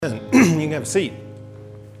can have a seat.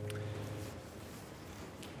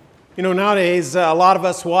 You know, nowadays, a lot of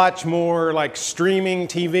us watch more like streaming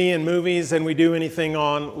TV and movies than we do anything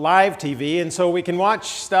on live TV. And so we can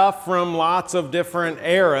watch stuff from lots of different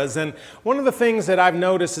eras. And one of the things that I've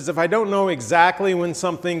noticed is if I don't know exactly when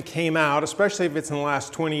something came out, especially if it's in the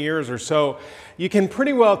last 20 years or so, you can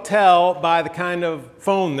pretty well tell by the kind of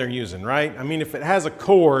phone they're using, right? I mean, if it has a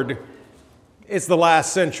cord, it's the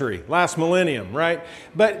last century, last millennium, right?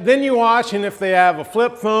 But then you watch, and if they have a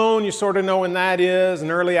flip phone, you sort of know when that is. An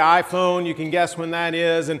early iPhone, you can guess when that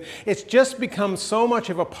is. And it's just become so much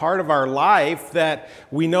of a part of our life that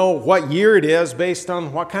we know what year it is based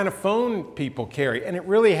on what kind of phone people carry. And it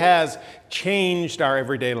really has changed our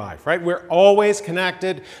everyday life, right? We're always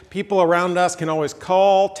connected. People around us can always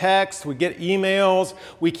call, text, we get emails,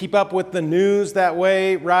 we keep up with the news that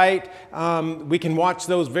way, right? We can watch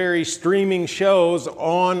those very streaming shows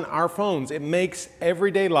on our phones. It makes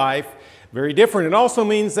everyday life very different. It also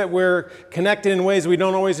means that we're connected in ways we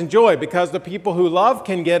don't always enjoy because the people who love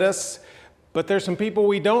can get us, but there's some people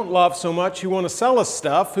we don't love so much who want to sell us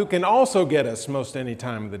stuff who can also get us most any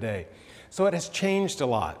time of the day. So it has changed a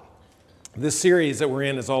lot. This series that we're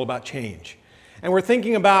in is all about change. And we're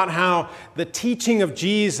thinking about how the teaching of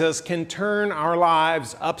Jesus can turn our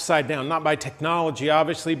lives upside down, not by technology,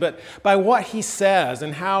 obviously, but by what he says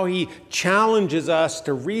and how he challenges us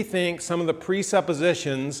to rethink some of the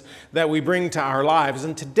presuppositions that we bring to our lives.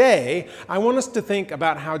 And today, I want us to think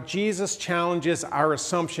about how Jesus challenges our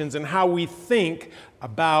assumptions and how we think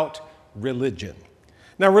about religion.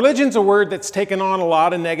 Now, religion's a word that's taken on a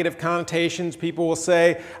lot of negative connotations. People will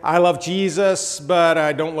say, I love Jesus, but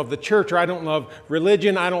I don't love the church, or I don't love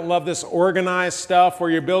religion. I don't love this organized stuff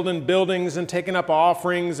where you're building buildings and taking up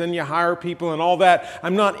offerings and you hire people and all that.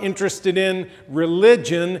 I'm not interested in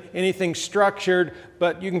religion, anything structured,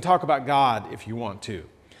 but you can talk about God if you want to.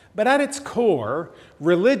 But at its core,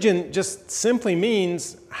 religion just simply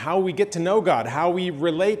means how we get to know God, how we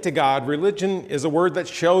relate to God. Religion is a word that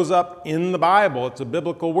shows up in the Bible. It's a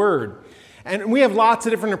biblical word. And we have lots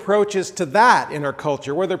of different approaches to that in our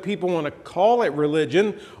culture. Whether people want to call it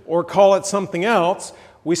religion or call it something else,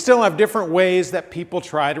 we still have different ways that people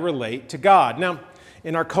try to relate to God. Now,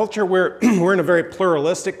 in our culture, we're in a very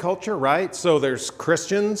pluralistic culture, right? So there's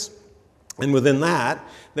Christians. And within that,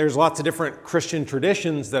 there's lots of different Christian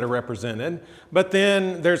traditions that are represented. But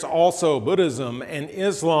then there's also Buddhism and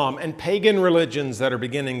Islam and pagan religions that are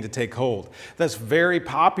beginning to take hold. That's very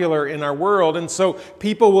popular in our world. And so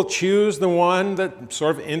people will choose the one that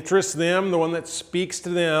sort of interests them, the one that speaks to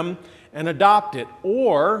them, and adopt it.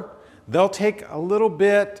 Or they'll take a little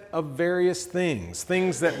bit of various things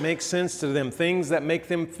that make sense to them, things that make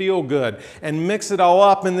them feel good, and mix it all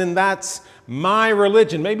up, and then that's my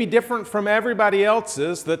religion. Maybe different from everybody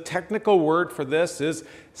else's. The technical word for this is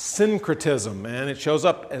syncretism, and it shows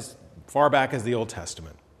up as far back as the Old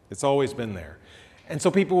Testament. It's always been there. And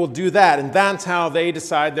so people will do that, and that's how they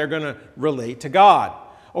decide they're going to relate to God.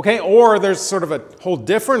 Okay, or there's sort of a whole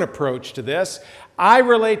different approach to this. I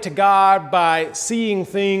relate to God by seeing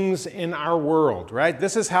things in our world, right?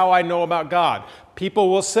 This is how I know about God. People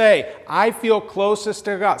will say, I feel closest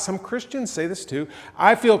to God. Some Christians say this too.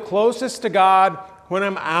 I feel closest to God when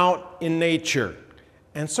I'm out in nature.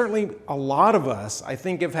 And certainly a lot of us, I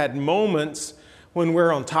think, have had moments when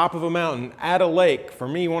we're on top of a mountain, at a lake. For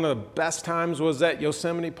me, one of the best times was at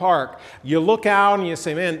Yosemite Park. You look out and you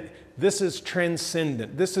say, man, this is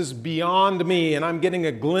transcendent. This is beyond me, and I'm getting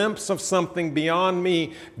a glimpse of something beyond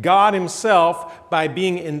me, God himself, by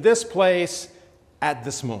being in this place at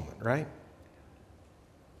this moment, right?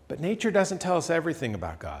 But nature doesn't tell us everything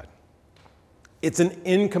about God. It's an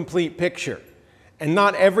incomplete picture. And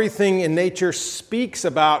not everything in nature speaks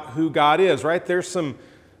about who God is, right? There's some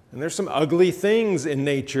ugly things in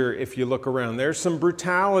nature if you look around. There's some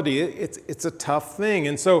brutality. It's a tough thing.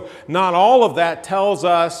 And so not all of that tells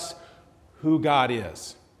us who God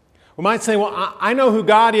is. We might say, well, I know who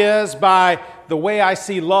God is by the way I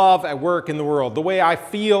see love at work in the world, the way I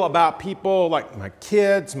feel about people like my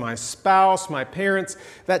kids, my spouse, my parents.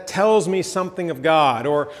 That tells me something of God.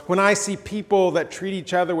 Or when I see people that treat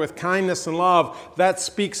each other with kindness and love, that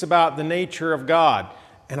speaks about the nature of God.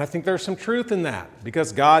 And I think there's some truth in that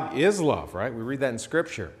because God is love, right? We read that in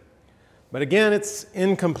Scripture. But again, it's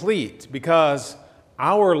incomplete because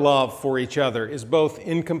our love for each other is both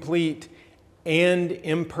incomplete and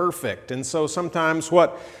imperfect. And so sometimes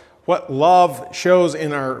what love shows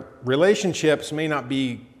in our relationships may not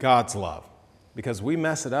be God's love because we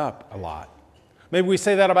mess it up a lot. Maybe we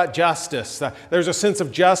say that about justice. There's a sense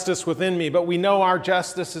of justice within me, but we know our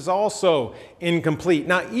justice is also incomplete.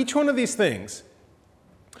 Now, each one of these things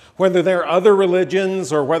Whether they're other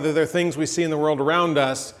religions or whether they're things we see in the world around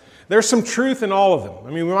us, there's some truth in all of them.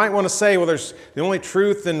 I mean, we might want to say, well, there's the only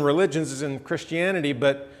truth in religions is in Christianity,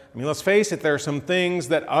 but I mean, let's face it, there are some things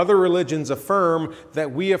that other religions affirm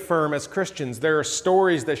that we affirm as Christians. There are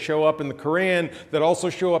stories that show up in the Quran that also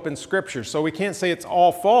show up in Scripture. So we can't say it's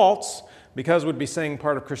all false because we'd be saying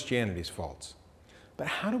part of Christianity is false. But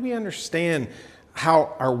how do we understand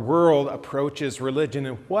how our world approaches religion,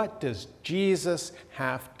 and what does Jesus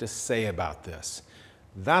have to say about this?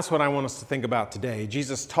 That's what I want us to think about today.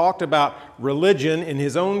 Jesus talked about religion in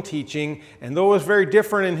his own teaching, and though it was very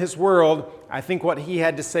different in his world, I think what he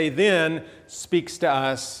had to say then speaks to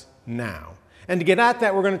us now. And to get at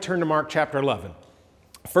that, we're going to turn to Mark chapter 11.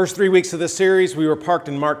 First 3 weeks of this series, we were parked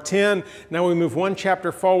in Mark 10. Now we move one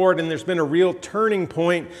chapter forward, and there's been a real turning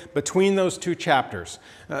point between those two chapters.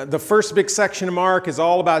 The first big section of Mark is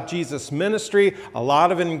all about Jesus' ministry, a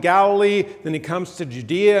lot of it in Galilee. Then he comes to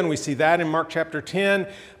Judea, and we see that in Mark chapter 10.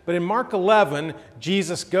 But in Mark 11,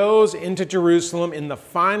 Jesus goes into Jerusalem in the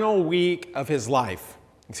final week of his life.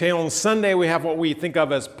 See, on Sunday, we have what we think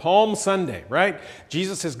of as Palm Sunday, right?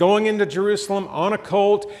 Jesus is going into Jerusalem on a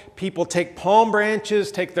colt. People take palm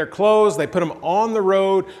branches, take their clothes, they put them on the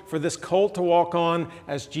road for this colt to walk on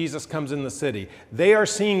as Jesus comes in the city. They are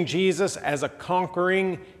seeing Jesus as a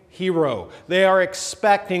conquering hero. They are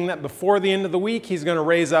expecting that before the end of the week, he's going to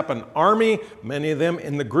raise up an army. Many of them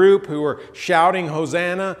in the group who were shouting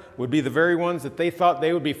Hosanna would be the very ones that they thought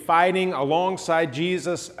they would be fighting alongside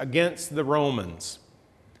Jesus against the Romans.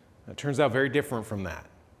 It turns out very different from that.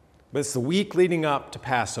 But it's the week leading up to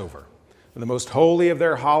Passover, the most holy of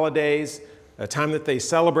their holidays, a time that they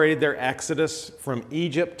celebrated their exodus from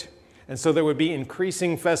Egypt. And so there would be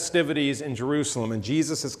increasing festivities in Jerusalem, and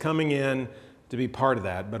Jesus is coming in to be part of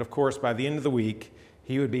that. But of course, by the end of the week,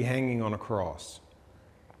 he would be hanging on a cross.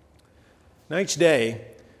 Now each day,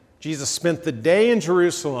 Jesus spent the day in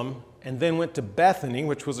Jerusalem and then went to Bethany,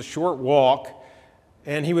 which was a short walk.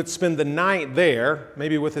 And he would spend the night there,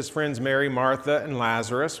 maybe with his friends Mary, Martha, and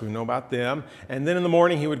Lazarus. We know about them. And then in the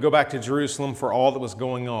morning, he would go back to Jerusalem for all that was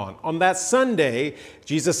going on. On that Sunday,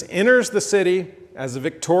 Jesus enters the city as a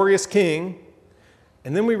victorious king.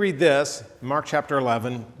 And then we read this, Mark chapter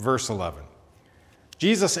 11, verse 11.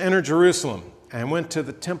 Jesus entered Jerusalem and went to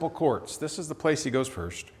the temple courts. This is the place he goes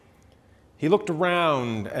first. He looked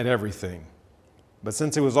around at everything. But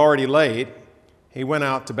since it was already late, he went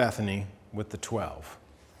out to Bethany with the 12.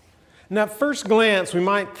 Now, at first glance, we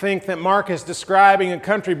might think that Mark is describing a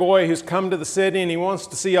country boy who's come to the city and he wants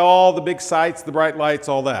to see all the big sights, the bright lights,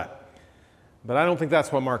 all that. But I don't think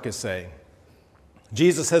that's what Mark is saying.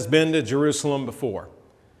 Jesus has been to Jerusalem before.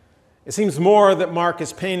 It seems more that Mark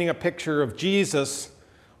is painting a picture of Jesus,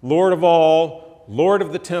 Lord of all, Lord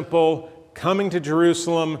of the temple, coming to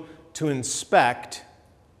Jerusalem to inspect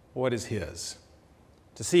what is his,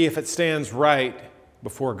 to see if it stands right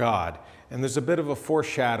before God. And there's a bit of a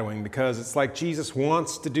foreshadowing because it's like Jesus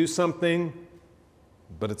wants to do something,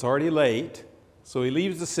 but it's already late. So he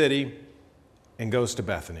leaves the city and goes to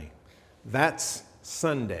Bethany. That's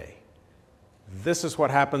Sunday. This is what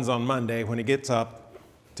happens on Monday when he gets up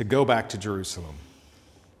to go back to Jerusalem.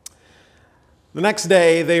 The next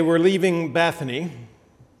day, they were leaving Bethany.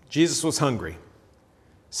 Jesus was hungry.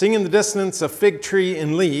 Seeing in the distance a fig tree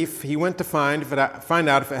in leaf, he went to find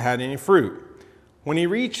out if it had any fruit. When he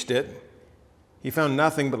reached it, he found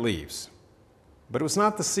nothing but leaves. But it was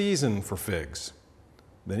not the season for figs.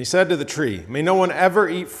 Then he said to the tree, "May no one ever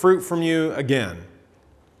eat fruit from you again."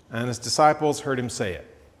 And his disciples heard him say it.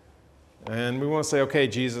 And we want to say, okay,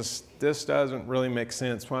 Jesus, this doesn't really make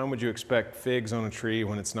sense. Why would you expect figs on a tree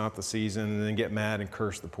when it's not the season and then get mad and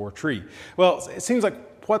curse the poor tree? Well, it seems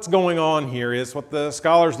like what's going on here is what the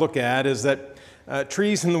scholars look at is that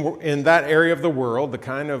trees in that area of the world, the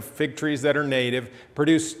kind of fig trees that are native,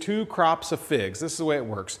 produce 2 crops of figs. This is the way it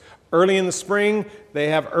works. Early in the spring, they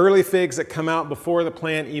have early figs that come out before the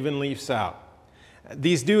plant even leaves out.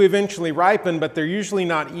 These do eventually ripen, but they're usually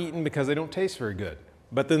not eaten because they don't taste very good.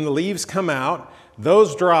 But then the leaves come out,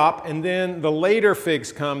 those drop, and then the later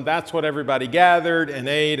figs come. That's what everybody gathered and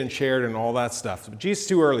ate and shared and all that stuff. But Jesus is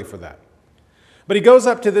too early for that. But he goes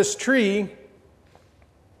up to this tree,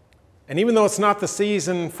 and even though it's not the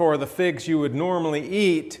season for the figs you would normally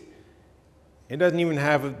eat, it doesn't even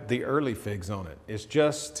have the early figs on it. It's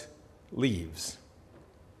just leaves.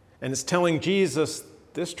 And it's telling Jesus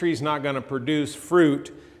this tree's not going to produce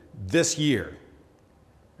fruit this year.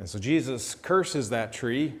 And so Jesus curses that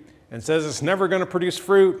tree and says it's never going to produce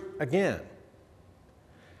fruit again.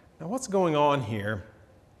 Now what's going on here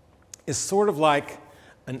is sort of like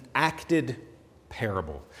an acted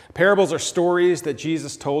parable. Parables are stories that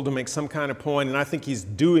Jesus told to make some kind of point, and I think he's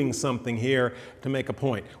doing something here to make a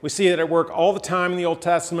point. We see it at work all the time in the Old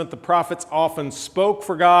Testament. The prophets often spoke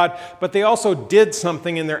for God, but they also did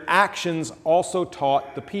something, and their actions also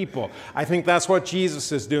taught the people. I think that's what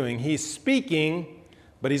Jesus is doing. He's speaking,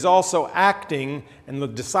 but he's also acting, and the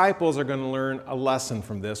disciples are going to learn a lesson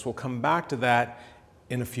from this. We'll come back to that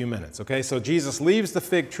in a few minutes. Okay, so Jesus leaves the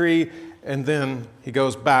fig tree, and then he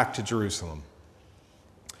goes back to Jerusalem.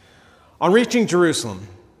 On reaching Jerusalem,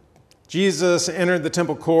 Jesus entered the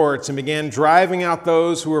temple courts and began driving out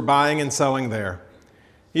those who were buying and selling there.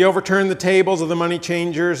 He overturned the tables of the money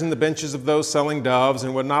changers and the benches of those selling doves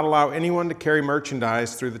and would not allow anyone to carry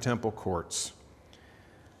merchandise through the temple courts.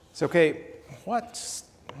 So, okay, what's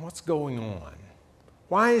going on?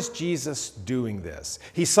 Why is Jesus doing this?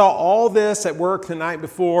 He saw all this at work the night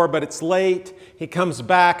before, but it's late. He comes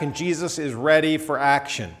back and Jesus is ready for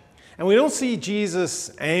action. And we don't see Jesus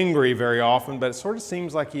angry very often, but it sort of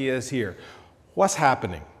seems like he is here. What's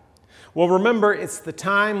happening? Well, remember, it's the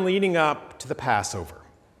time leading up to the Passover.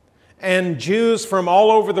 And Jews from all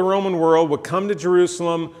over the Roman world would come to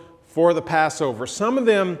Jerusalem for the Passover. Some of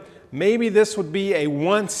them, maybe this would be a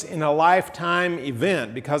once-in-a-lifetime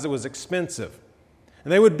event because it was expensive.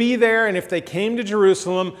 And they would be there, and if they came to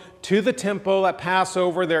Jerusalem, to the temple at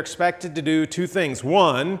Passover, they're expected to do two things.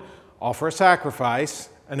 One, offer a sacrifice,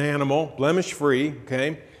 an animal, blemish-free,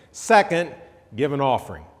 okay? Second, give an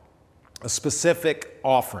offering, a specific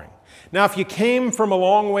offering. Now, if you came from a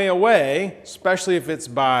long way away, especially if it's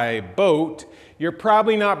by boat, you're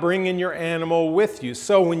probably not bringing your animal with you.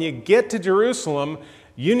 So when you get to Jerusalem,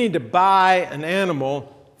 you need to buy an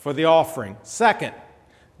animal for the offering. Second,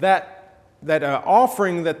 that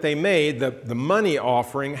offering that they made, the money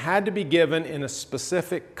offering, had to be given in a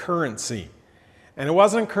specific currency. And it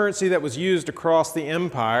wasn't a currency that was used across the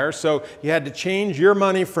empire, so you had to change your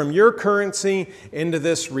money from your currency into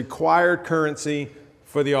this required currency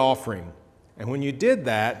for the offering. And when you did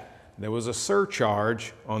that, there was a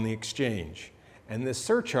surcharge on the exchange. And this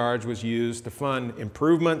surcharge was used to fund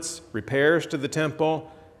improvements, repairs to the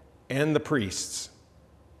temple, and the priests.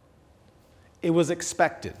 It was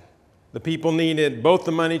expected. The people needed both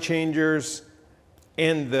the money changers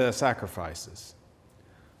and the sacrifices.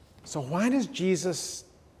 So why does Jesus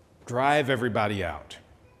drive everybody out?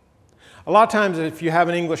 A lot of times if you have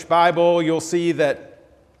an English Bible, you'll see that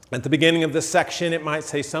at the beginning of this section it might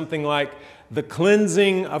say something like the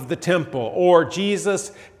cleansing of the temple or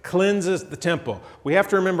Jesus cleanses the temple. We have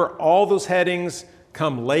to remember all those headings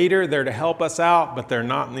come later. They're to help us out, but they're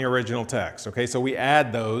not in the original text. Okay, so we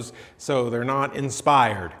add those so they're not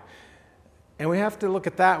inspired. And we have to look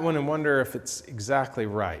at that one and wonder if it's exactly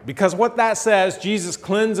right. Because what that says, Jesus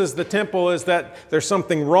cleanses the temple, is that there's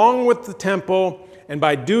something wrong with the temple, and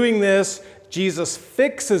by doing this, Jesus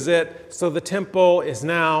fixes it so the temple is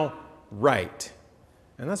now right.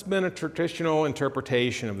 And that's been a traditional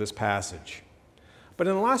interpretation of this passage. But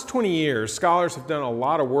in the last 20 years, scholars have done a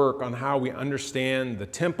lot of work on how we understand the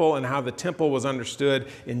temple and how the temple was understood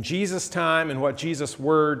in Jesus' time and what Jesus'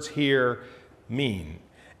 words here mean.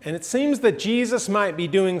 And it seems that Jesus might be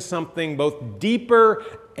doing something both deeper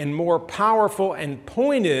and more powerful and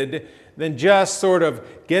pointed than just sort of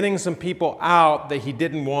getting some people out that he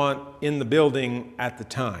didn't want in the building at the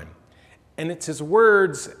time. And it's his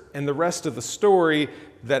words and the rest of the story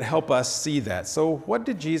that help us see that. So what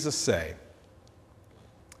did Jesus say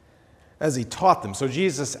as he taught them? So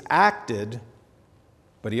Jesus acted,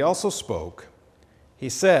 but he also spoke. He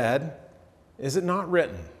said, "Is it not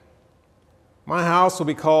written? My house will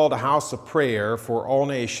be called a house of prayer for all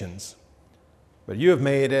nations, but you have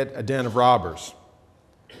made it a den of robbers."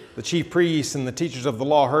 The chief priests and the teachers of the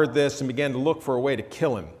law heard this and began to look for a way to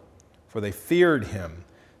kill him, for they feared him,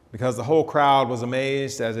 because the whole crowd was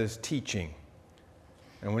amazed at his teaching.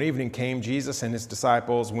 And when evening came, Jesus and his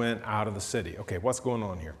disciples went out of the city. Okay, what's going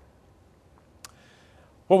on here?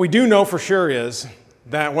 What we do know for sure is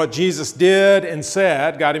that what Jesus did and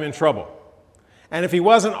said got him in trouble. And if he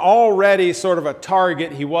wasn't already sort of a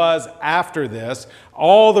target, he was after this.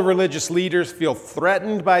 All the religious leaders feel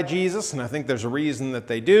threatened by Jesus, and I think there's a reason that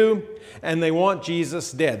they do, and they want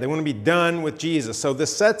Jesus dead. They want to be done with Jesus. So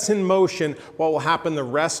this sets in motion what will happen the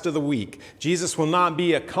rest of the week. Jesus will not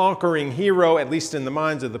be a conquering hero, at least in the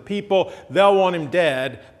minds of the people. They'll want him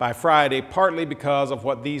dead by Friday, partly because of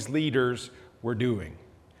what these leaders were doing.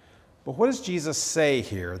 But what does Jesus say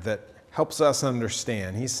here that helps us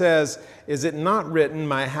understand? He says, "Is it not written,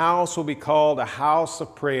 my house will be called a house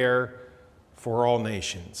of prayer for all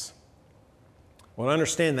nations?" Well, to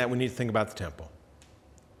understand that, we need to think about the temple.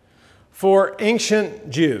 For ancient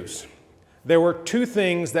Jews, there were two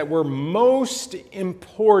things that were most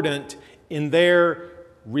important in their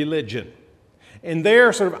religion. In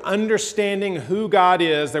their sort of understanding who God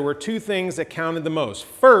is, there were two things that counted the most.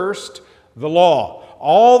 First, the law.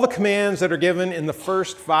 All the commands that are given in the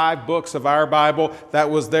first 5 books of our Bible, that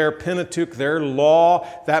was their Pentateuch, their law,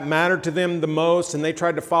 that mattered to them the most, and they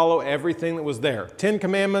tried to follow everything that was there. 10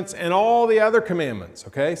 commandments and all the other commandments,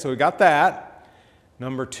 okay? So we got that.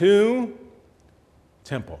 Number 2,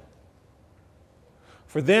 temple.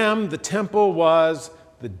 For them, the temple was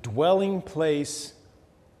the dwelling place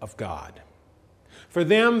of God. For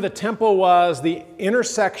them, the temple was the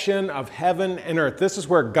intersection of heaven and earth. This is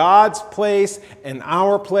where God's place and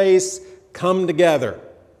our place come together.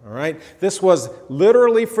 All right? This was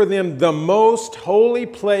literally for them the most holy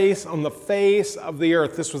place on the face of the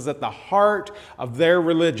earth. This was at the heart of their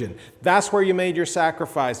religion. That's where you made your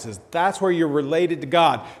sacrifices. That's where you're related to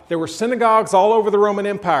God. There were synagogues all over the Roman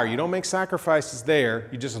Empire. You don't make sacrifices there.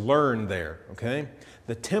 You just learn there. Okay?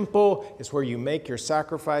 The temple is where you make your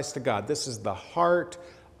sacrifice to God. This is the heart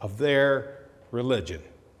of their religion.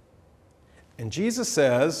 And Jesus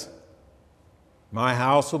says, "My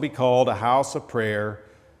house will be called a house of prayer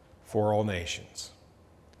for all nations."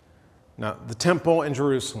 Now, the temple in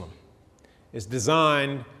Jerusalem is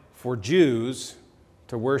designed for Jews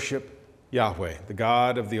to worship Yahweh, the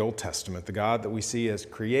God of the Old Testament, the God that we see as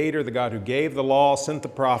creator, the God who gave the law, sent the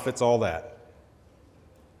prophets, all that.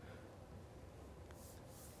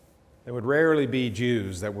 There would rarely be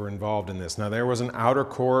Jews that were involved in this. Now, there was an outer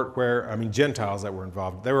court Gentiles that were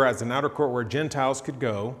involved. There was an outer court where Gentiles could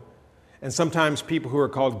go, and sometimes people who are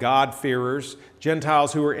called God-fearers,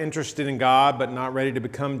 Gentiles who were interested in God but not ready to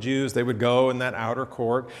become Jews, they would go in that outer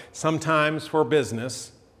court, sometimes for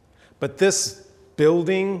business. But this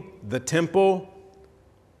building, the temple,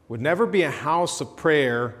 would never be a house of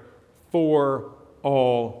prayer for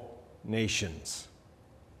all nations.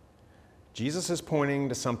 Jesus is pointing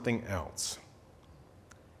to something else.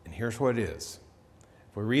 And here's what it is.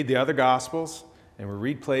 If we read the other Gospels and we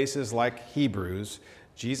read places like Hebrews,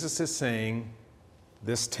 Jesus is saying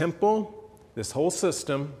this temple, this whole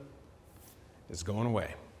system is going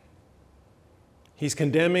away. He's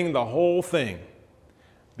condemning the whole thing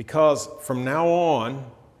because from now on,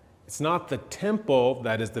 it's not the temple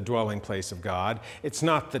that is the dwelling place of God. It's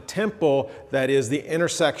not the temple that is the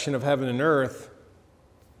intersection of heaven and earth.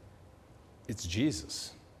 It's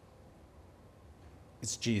Jesus.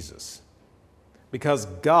 It's Jesus. Because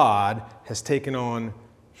God has taken on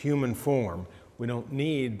human form, we don't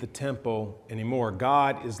need the temple anymore.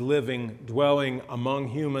 God is living, dwelling among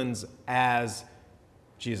humans as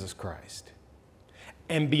Jesus Christ.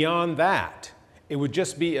 And beyond that, it would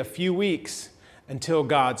just be a few weeks until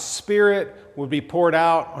God's Spirit would be poured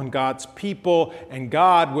out on God's people and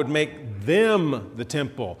God would make them the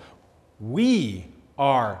temple. We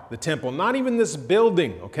are the temple. Not even this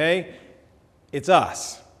building, okay? It's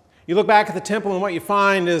us. You look back at the temple and what you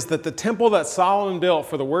find is that the temple that Solomon built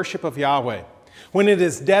for the worship of Yahweh, when it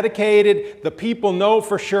is dedicated, the people know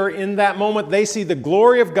for sure in that moment they see the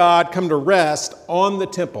glory of God come to rest on the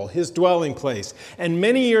temple, His dwelling place. And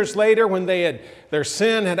many years later, when their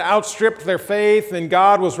sin had outstripped their faith and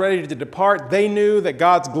God was ready to depart, they knew that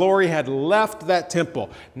God's glory had left that temple.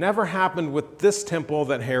 Never happened with this temple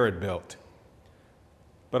that Herod built.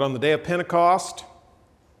 But on the day of Pentecost,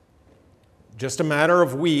 just a matter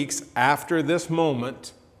of weeks after this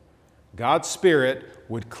moment, God's Spirit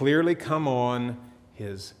would clearly come on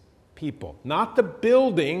His people. Not the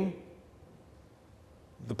building,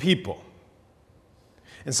 the people.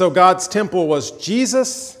 And so God's temple was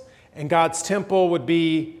Jesus, and God's temple would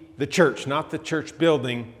be the church, not the church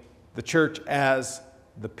building, the church as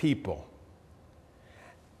the people.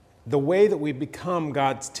 The way that we become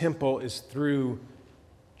God's temple is through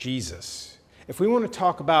Jesus. If we want to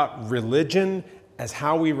talk about religion as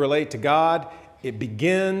how we relate to God, it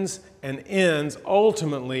begins and ends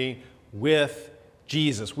ultimately with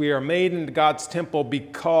Jesus. We are made into God's temple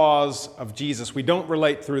because of Jesus. We don't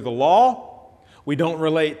relate through the law. We don't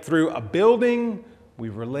relate through a building. We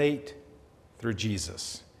relate through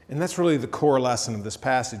Jesus. And that's really the core lesson of this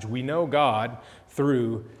passage. We know God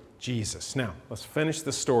through Jesus. Now, let's finish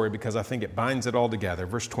the story because I think it binds it all together.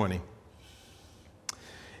 Verse 20.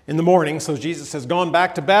 In the morning, so Jesus has gone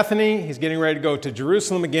back to Bethany. He's getting ready to go to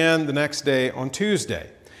Jerusalem again the next day on Tuesday.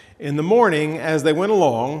 In the morning, as they went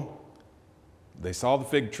along, they saw the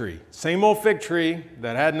fig tree. Same old fig tree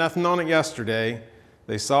that had nothing on it yesterday.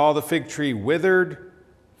 They saw the fig tree withered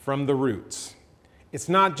from the roots. It's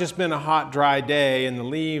not just been a hot, dry day and the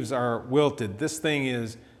leaves are wilted. This thing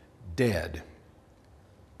is dead.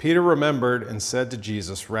 Peter remembered and said to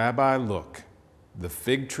Jesus, "Rabbi, look, the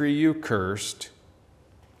fig tree you cursed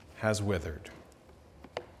has withered.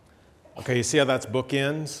 Okay, you see how that's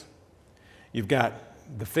bookends? You've got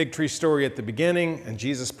the fig tree story at the beginning and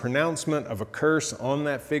Jesus' pronouncement of a curse on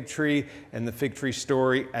that fig tree, and the fig tree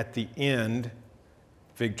story at the end,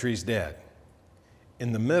 fig tree's dead.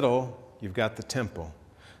 In the middle, you've got the temple.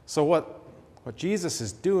 So what Jesus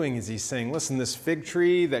is doing is he's saying, listen, this fig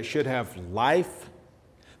tree that should have life,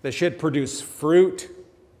 that should produce fruit,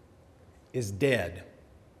 is dead.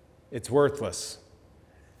 It's worthless.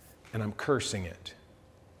 And I'm cursing it.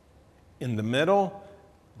 In the middle,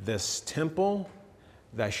 this temple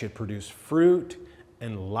that should produce fruit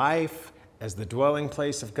and life as the dwelling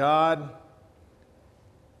place of God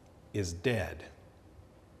is dead.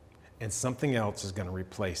 And something else is going to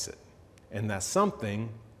replace it. And that something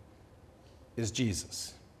is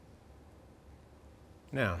Jesus.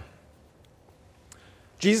 Now,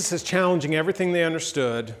 Jesus is challenging everything they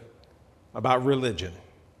understood about religion.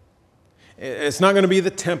 It's not going to be the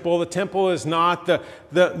temple. The temple is not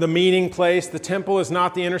the meeting place. The temple is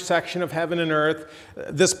not the intersection of heaven and earth.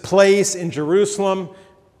 This place in Jerusalem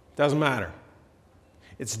doesn't matter.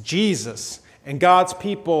 It's Jesus and God's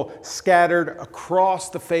people scattered across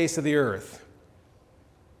the face of the earth.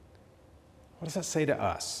 What does that say to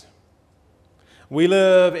us? We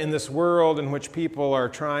live in this world in which people are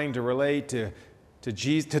trying to relate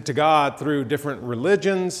to God through different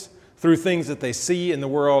religions, through things that they see in the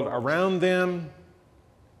world around them.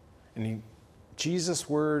 And Jesus'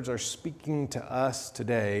 words are speaking to us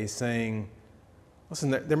today, saying, listen,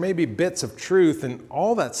 there may be bits of truth in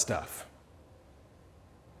all that stuff,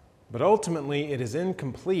 but ultimately it is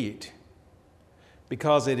incomplete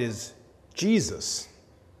because it is Jesus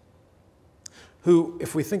who,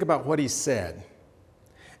 if we think about what he said,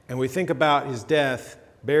 and we think about his death,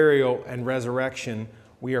 burial, and resurrection,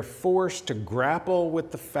 we are forced to grapple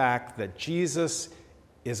with the fact that Jesus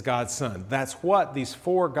is God's Son. That's what these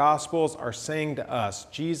four Gospels are saying to us.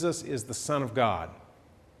 Jesus is the Son of God.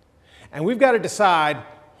 And we've got to decide,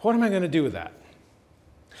 what am I going to do with that?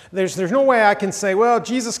 There's no way I can say, well,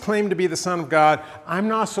 Jesus claimed to be the Son of God. I'm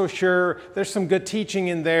not so sure. There's some good teaching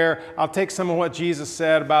in there. I'll take some of what Jesus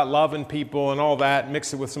said about loving people and all that,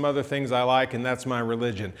 mix it with some other things I like, and that's my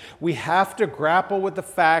religion. We have to grapple with the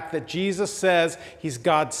fact that Jesus says he's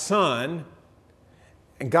God's Son,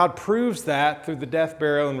 and God proves that through the death,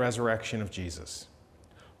 burial, and resurrection of Jesus.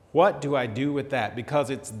 What do I do with that? Because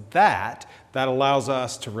it's that allows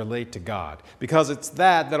us to relate to God. Because it's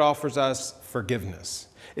that offers us forgiveness.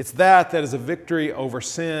 It's that is a victory over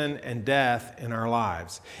sin and death in our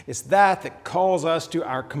lives. It's that calls us to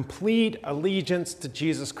our complete allegiance to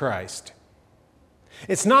Jesus Christ.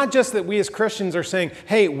 It's not just that we as Christians are saying,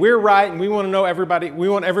 hey, we're right and we want to know everybody, we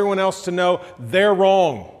want everyone else to know they're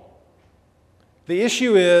wrong. The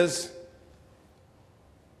issue is,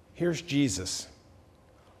 here's Jesus.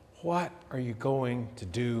 What are you going to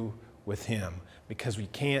do with him? Because we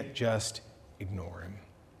can't just ignore him.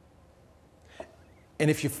 And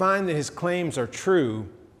if you find that his claims are true,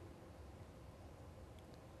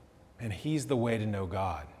 and he's the way to know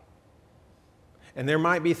God. And there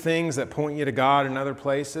might be things that point you to God in other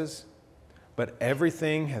places, but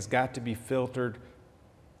everything has got to be filtered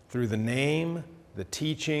through the name, the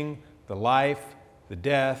teaching, the life, the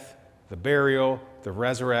death, the burial, the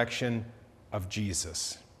resurrection of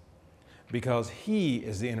Jesus. Because he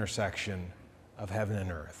is the intersection of heaven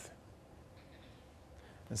and earth.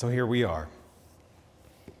 And so here we are.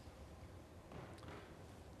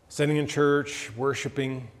 Sitting in church,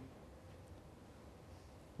 worshiping,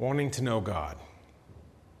 wanting to know God.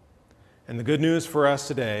 And the good news for us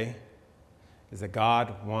today is that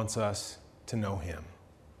God wants us to know him.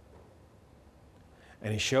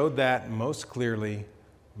 And he showed that most clearly,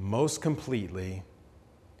 most completely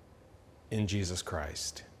in Jesus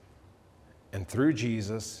Christ. And through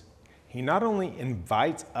Jesus, he not only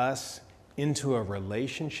invites us into a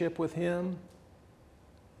relationship with him,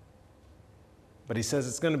 but he says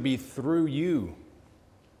it's going to be through you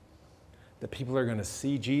that people are going to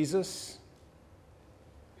see Jesus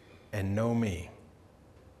and know me.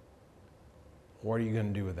 What are you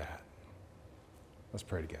going to do with that? Let's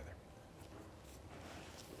pray together.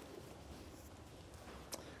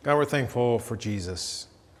 God, we're thankful for Jesus.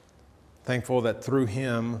 Thankful that through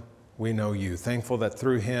him we know you. Thankful that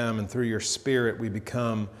through him and through your Spirit we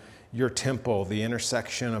become your temple, the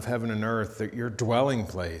intersection of heaven and earth, your dwelling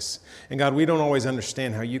place. And God, we don't always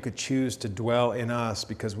understand how you could choose to dwell in us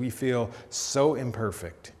because we feel so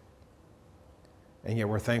imperfect. And yet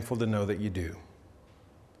we're thankful to know that you do.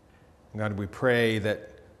 And God, we pray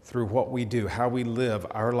that through what we do, how we live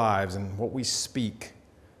our lives and what we speak,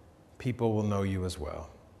 people will know you as well.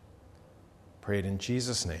 Pray it in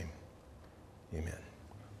Jesus' name. Amen.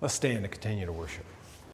 Let's stand and continue to worship.